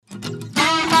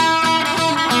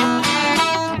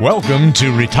Welcome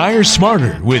to Retire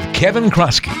Smarter with Kevin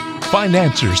Kroski. Find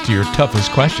answers to your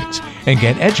toughest questions and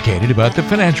get educated about the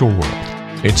financial world.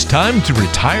 It's time to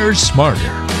retire smarter.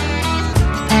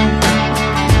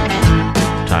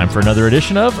 Time for another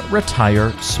edition of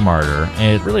Retire Smarter.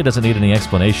 And it really doesn't need any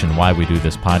explanation why we do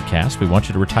this podcast. We want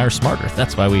you to retire smarter.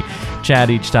 That's why we chat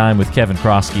each time with Kevin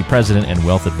Kroski, President and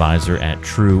Wealth Advisor at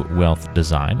True Wealth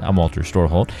Design. I'm Walter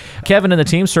Storholt. Kevin and the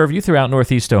team serve you throughout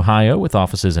Northeast Ohio with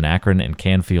offices in Akron and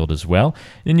Canfield as well.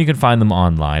 And you can find them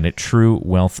online at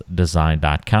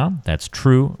truewealthdesign.com. That's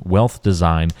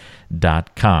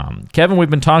truewealthdesign.com. Kevin, we've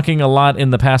been talking a lot in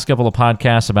the past couple of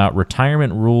podcasts about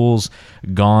retirement rules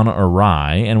gone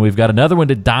awry, and we've got another one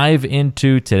to dive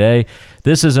into today.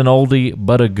 This is an oldie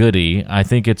but a goodie. I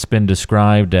think it's been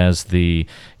described as the,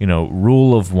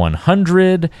 rule of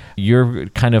 100. You're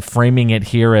kind of framing it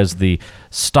here as the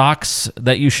stocks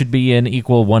that you should be in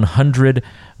equal 100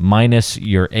 minus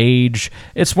your age.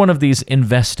 It's one of these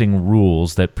investing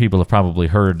rules that people have probably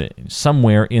heard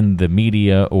somewhere in the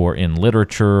media or in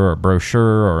literature or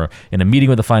brochure or in a meeting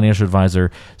with a financial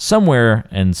advisor, somewhere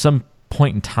and some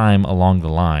point in time along the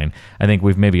line. I think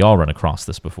we've maybe all run across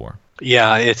this before.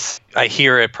 Yeah, I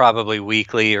hear it probably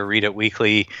weekly or read it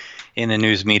weekly in the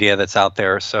news media that's out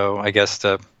there. So I guess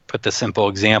to put the simple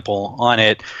example on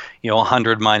it,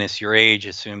 100 minus your age,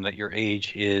 assume that your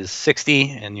age is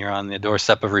 60 and you're on the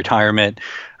doorstep of retirement.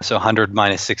 So 100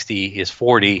 minus 60 is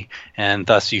 40, and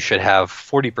thus you should have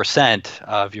 40%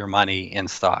 of your money in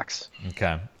stocks.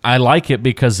 Okay. I like it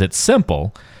because it's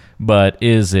simple, but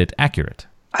is it accurate?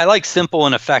 I like simple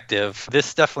and effective.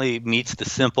 This definitely meets the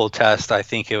simple test. I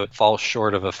think it would fall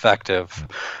short of effective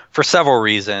for several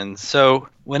reasons. So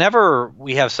whenever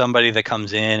we have somebody that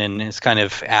comes in and is kind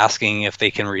of asking if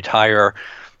they can retire,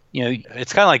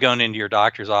 it's kind of like going into your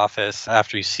doctor's office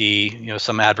after you see,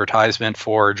 some advertisement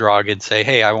for a drug and say,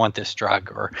 hey, I want this drug,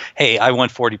 or hey, I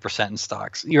want 40% in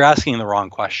stocks. You're asking the wrong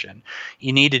question.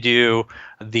 You need to do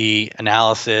the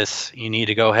analysis. You need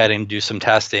to go ahead and do some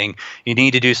testing. You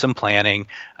need to do some planning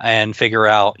and figure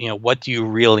out, what do you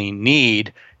really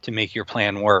need to make your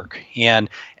plan work. And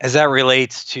as that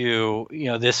relates to,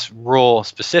 this rule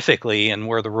specifically and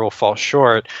where the rule falls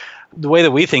short, the way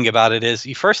that we think about it is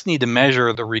you first need to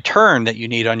measure the return that you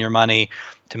need on your money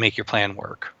to make your plan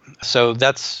work. So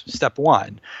that's step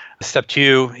one. Step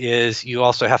two is you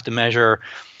also have to measure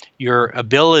your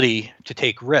ability to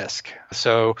take risk.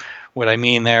 So what I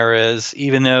mean there is,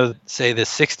 even though, say,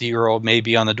 this 60-year-old may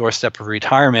be on the doorstep of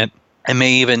retirement and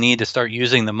may even need to start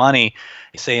using the money,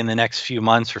 say, in the next few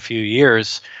months or few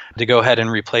years to go ahead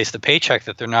and replace the paycheck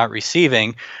that they're not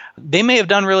receiving, they may have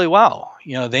done really well.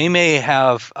 They may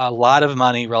have a lot of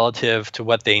money relative to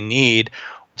what they need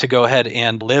to go ahead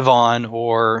and live on,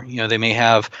 or, they may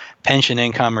have pension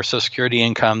income or Social Security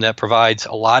income that provides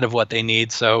a lot of what they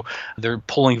need. So they're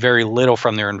pulling very little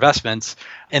from their investments.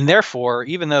 And therefore,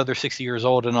 even though they're 60 years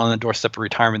old and on the doorstep of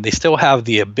retirement, they still have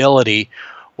the ability,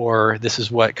 or this is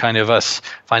what kind of us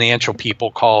financial people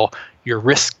call your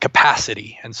risk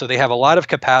capacity. And so they have a lot of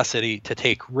capacity to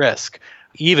take risk,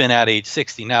 even at age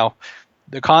 60. Now,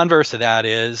 the converse of that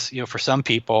is, for some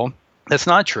people, that's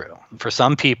not true. For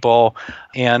some people,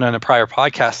 and on a prior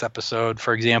podcast episode,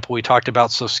 for example, we talked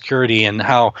about Social Security and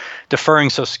how deferring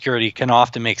Social Security can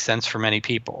often make sense for many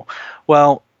people.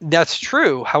 Well, that's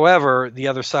true. However, the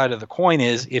other side of the coin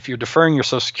is if you're deferring your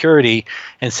Social Security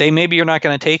and say maybe you're not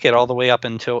going to take it all the way up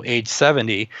until age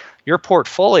 70, your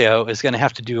portfolio is going to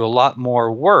have to do a lot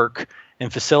more work in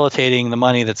facilitating the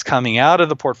money that's coming out of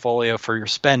the portfolio for your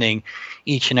spending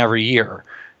each and every year.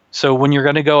 So when you're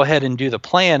going to go ahead and do the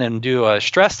plan and do a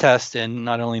stress test and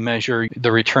not only measure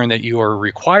the return that you are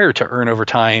required to earn over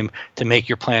time to make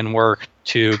your plan work,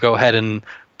 to go ahead and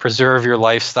preserve your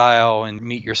lifestyle and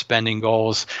meet your spending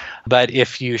goals, but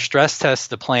if you stress test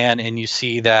the plan and you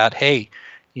see that, hey,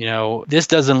 this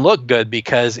doesn't look good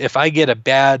because if I get a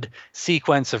bad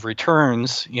sequence of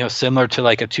returns, similar to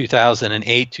like a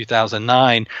 2008,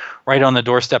 2009, right on the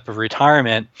doorstep of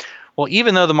retirement, well,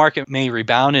 even though the market may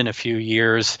rebound in a few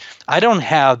years, I don't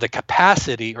have the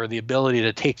capacity or the ability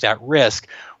to take that risk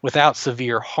without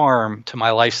severe harm to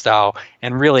my lifestyle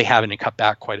and really having to cut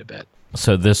back quite a bit.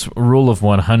 So this rule of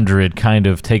 100 kind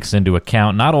of takes into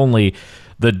account not only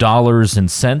the dollars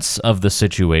and cents of the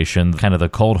situation, kind of the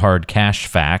cold hard cash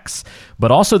facts,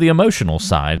 but also the emotional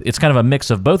side. It's kind of a mix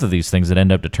of both of these things that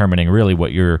end up determining really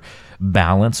what your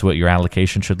balance, what your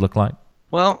allocation should look like.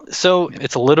 Well, so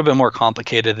it's a little bit more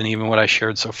complicated than even what I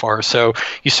shared so far. So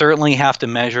you certainly have to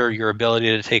measure your ability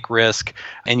to take risk,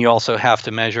 and you also have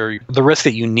to measure the risk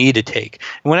that you need to take.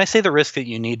 And when I say the risk that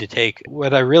you need to take,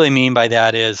 what I really mean by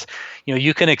that is,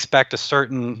 you can expect a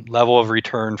certain level of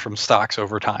return from stocks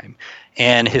over time.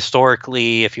 And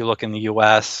historically, if you look in the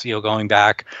US, going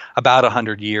back about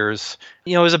 100 years,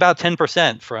 it was about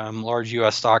 10% from large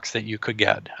US stocks that you could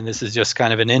get. And this is just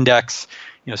kind of an index.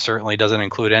 Certainly doesn't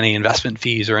include any investment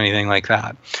fees or anything like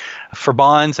that. For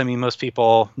bonds, I mean, most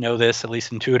people know this, at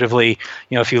least intuitively.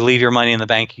 If you leave your money in the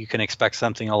bank, you can expect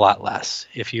something a lot less.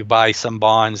 If you buy some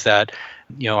bonds that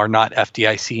are not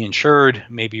FDIC insured,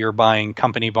 maybe you're buying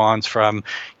company bonds from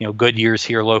Goodyear's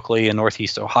here locally in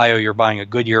Northeast Ohio, you're buying a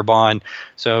Goodyear bond.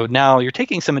 So now you're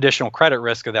taking some additional credit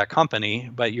risk of that company,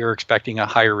 but you're expecting a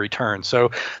higher return.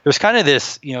 So there's kind of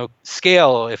this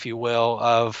scale, if you will,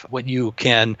 of what you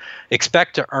can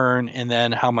expect to earn and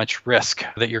then how much risk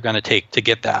that you're going to take to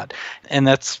get that. And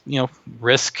that's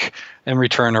risk and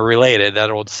return are related, that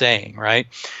old saying, right?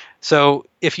 So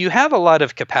if you have a lot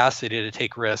of capacity to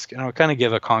take risk, and I'll kind of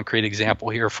give a concrete example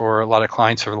here for a lot of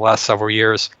clients over the last several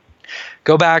years.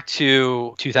 Go back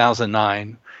to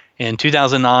 2009. In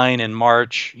 2009, in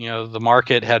March, the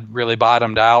market had really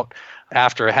bottomed out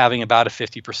after having about a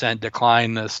 50%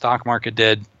 decline, the stock market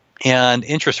did, and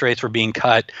interest rates were being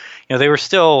cut. They were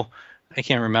still, I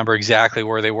can't remember exactly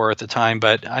where they were at the time,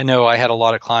 but I know I had a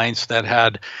lot of clients that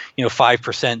had, 5%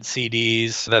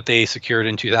 CDs that they secured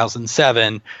in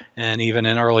 2007 and even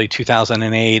in early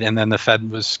 2008. And then the Fed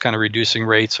was kind of reducing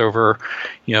rates over,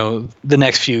 the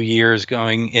next few years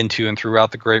going into and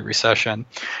throughout the Great Recession.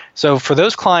 So for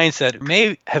those clients that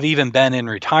may have even been in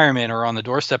retirement or on the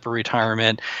doorstep of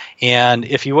retirement, and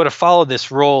if you would have followed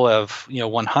this rule of,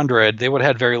 100, they would have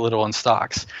had very little in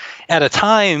stocks. At a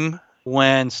time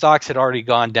when stocks had already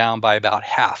gone down by about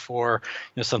half, or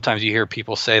sometimes you hear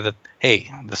people say that,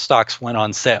 hey, the stocks went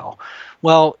on sale.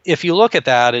 Well, if you look at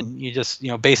that and you just,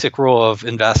 basic rule of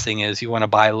investing is you want to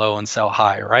buy low and sell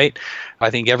high, right? I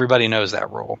think everybody knows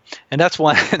that rule. And that's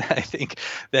one I think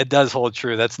that does hold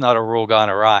true. That's not a rule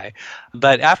gone awry.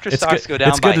 But after stocks go down by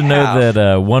half. It's good to know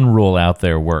that one rule out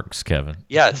there works, Kevin.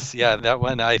 Yes, yeah, that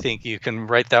one, I think you can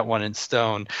write that one in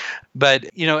stone. But,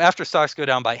 after stocks go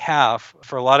down by half,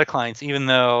 for a lot of clients, even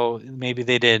though maybe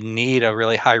they didn't need a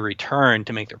really high return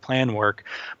to make their plan work,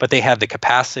 but they had the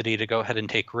capacity to go ahead and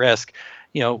take risk,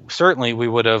 certainly we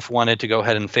would have wanted to go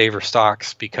ahead and favor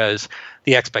stocks because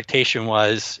the expectation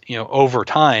was, over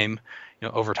time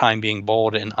being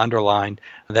bold and underlined,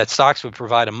 that stocks would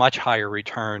provide a much higher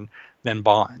return than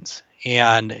bonds.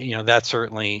 And, that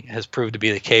certainly has proved to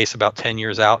be the case about 10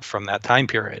 years out from that time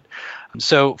period.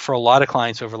 So for a lot of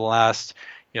clients over the last,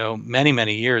 many,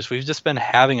 many years, we've just been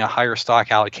having a higher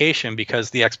stock allocation because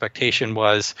the expectation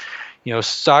was,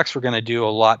 stocks were going to do a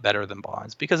lot better than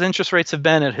bonds because interest rates have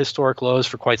been at historic lows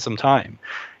for quite some time.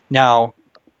 Now,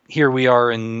 here we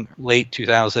are in late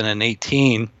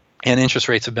 2018, and interest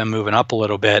rates have been moving up a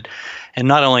little bit. And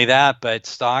not only that, but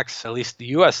stocks, at least the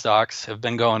U.S. stocks, have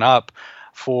been going up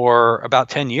for about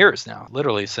 10 years now,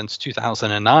 literally since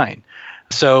 2009.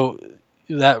 So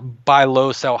that buy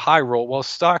low, sell high rule, well,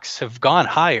 stocks have gone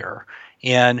higher.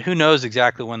 And who knows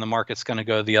exactly when the market's going to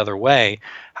go the other way.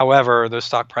 However, those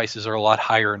stock prices are a lot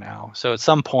higher now. So at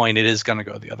some point, it is going to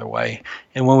go the other way.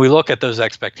 And when we look at those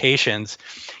expectations,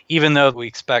 even though we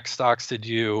expect stocks to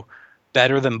do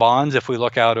better than bonds, if we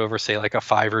look out over, say, like a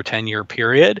 5 or 10 year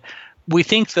period, we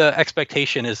think the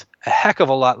expectation is a heck of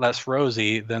a lot less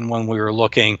rosy than when we were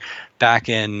looking back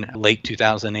in late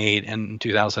 2008 and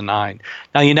 2009.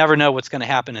 Now, you never know what's going to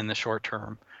happen in the short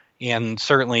term. And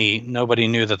certainly nobody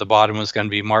knew that the bottom was going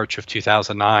to be March of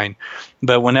 2009.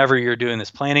 But whenever you're doing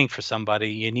this planning for somebody,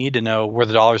 you need to know where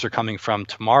the dollars are coming from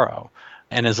tomorrow.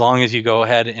 And as long as you go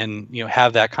ahead and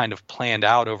have that kind of planned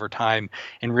out over time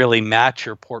and really match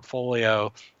your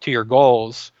portfolio to your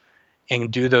goals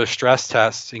and do those stress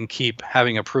tests and keep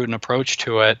having a prudent approach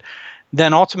to it,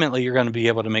 then ultimately you're going to be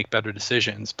able to make better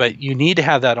decisions. But you need to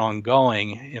have that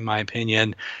ongoing, in my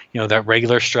opinion, that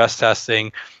regular stress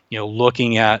testing,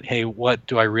 looking at, hey, what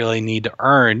do I really need to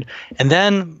earn? And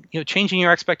then, changing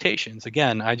your expectations.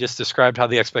 Again, I just described how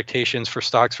the expectations for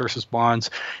stocks versus bonds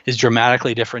is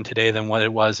dramatically different today than what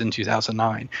it was in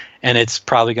 2009. And it's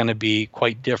probably going to be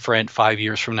quite different 5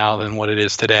 years from now than what it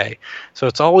is today. So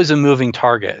it's always a moving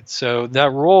target. So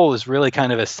that rule is really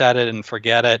kind of a set it and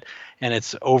forget it. And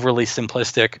it's overly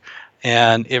simplistic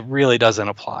and it really doesn't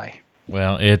apply.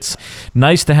 Well, it's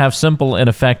nice to have simple and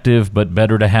effective, but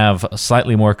better to have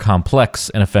slightly more complex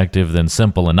and effective than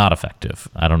simple and not effective.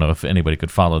 I don't know if anybody could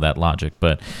follow that logic,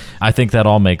 but I think that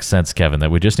all makes sense, Kevin,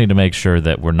 that we just need to make sure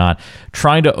that we're not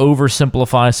trying to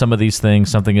oversimplify some of these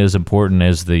things. Something as important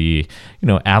as the,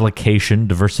 allocation,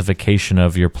 diversification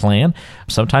of your plan.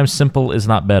 Sometimes simple is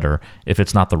not better if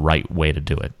it's not the right way to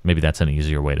do it. Maybe that's an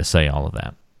easier way to say all of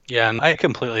that. Yeah, and I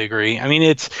completely agree. I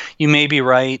mean, you may be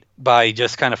right by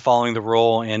just kind of following the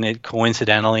rule, and it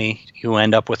coincidentally you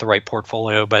end up with the right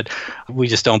portfolio, but we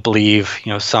just don't believe,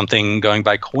 something going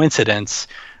by coincidence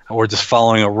or just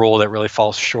following a rule that really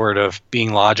falls short of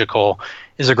being logical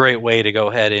is a great way to go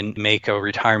ahead and make a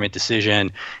retirement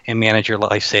decision and manage your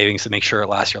life savings to make sure it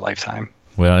lasts your lifetime.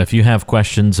 Well, if you have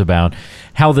questions about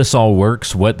how this all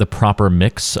works, what the proper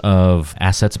mix of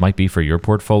assets might be for your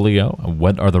portfolio,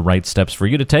 what are the right steps for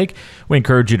you to take, we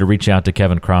encourage you to reach out to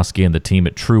Kevin Kroski and the team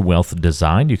at True Wealth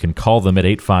Design. You can call them at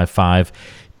 855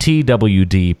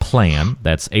 TWD plan.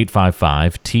 That's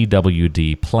 855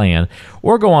 TWD plan,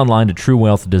 or go online to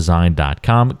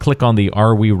truewealthdesign.com. Click on the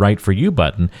Are We Right For You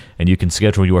button, and you can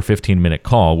schedule your 15-minute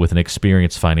call with an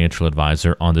experienced financial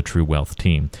advisor on the True Wealth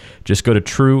team. Just go to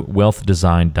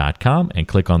truewealthdesign.com and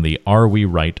click on the Are We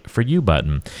Right For You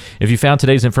button. If you found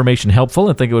today's information helpful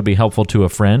and think it would be helpful to a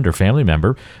friend or family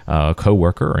member, a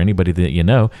coworker, or anybody that you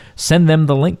know, send them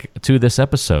the link to this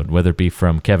episode, whether it be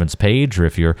from Kevin's page or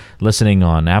if you're listening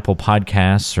on Apple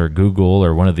Podcasts or Google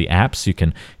or one of the apps, you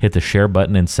can hit the share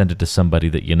button and send it to somebody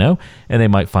that you know, and they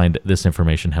might find this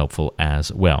information helpful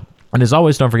as well. And as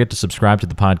always, don't forget to subscribe to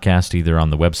the podcast either on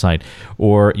the website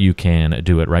or you can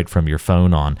do it right from your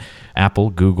phone on Apple,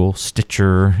 Google,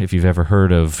 Stitcher. If you've ever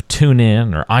heard of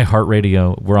TuneIn or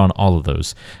iHeartRadio, we're on all of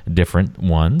those different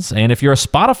ones. And if you're a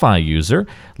Spotify user,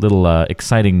 little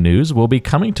exciting news, we'll be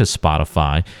coming to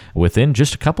Spotify within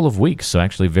just a couple of weeks. So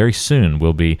actually very soon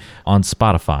we'll be on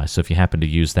Spotify. So if you happen to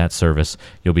use that service,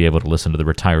 you'll be able to listen to the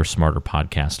Retire Smarter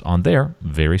podcast on there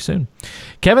very soon.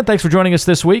 Kevin, thanks for joining us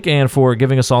this week and for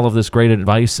giving us all of this great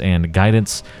advice and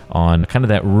guidance on kind of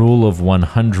that rule of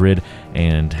 100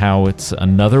 and how it's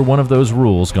another one of those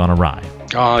rules gone awry.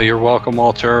 Oh, you're welcome,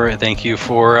 Walter. Thank you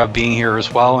for being here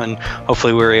as well. And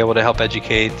hopefully we were able to help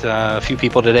educate a few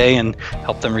people today and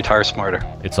help them retire smarter.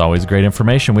 It's always great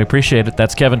information. We appreciate it.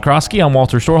 That's Kevin Kroski. I'm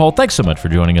Walter Storholt. Thanks so much for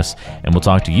joining us. And we'll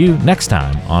talk to you next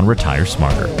time on Retire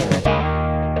Smarter.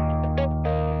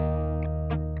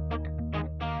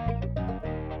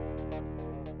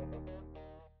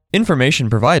 Information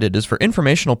provided is for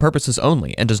informational purposes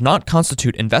only and does not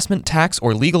constitute investment, tax,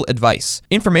 or legal advice.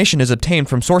 Information is obtained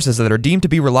from sources that are deemed to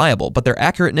be reliable, but their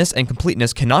accurateness and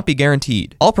completeness cannot be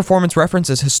guaranteed. All performance reference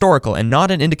is historical and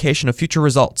not an indication of future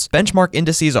results. Benchmark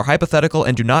indices are hypothetical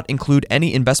and do not include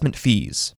any investment fees.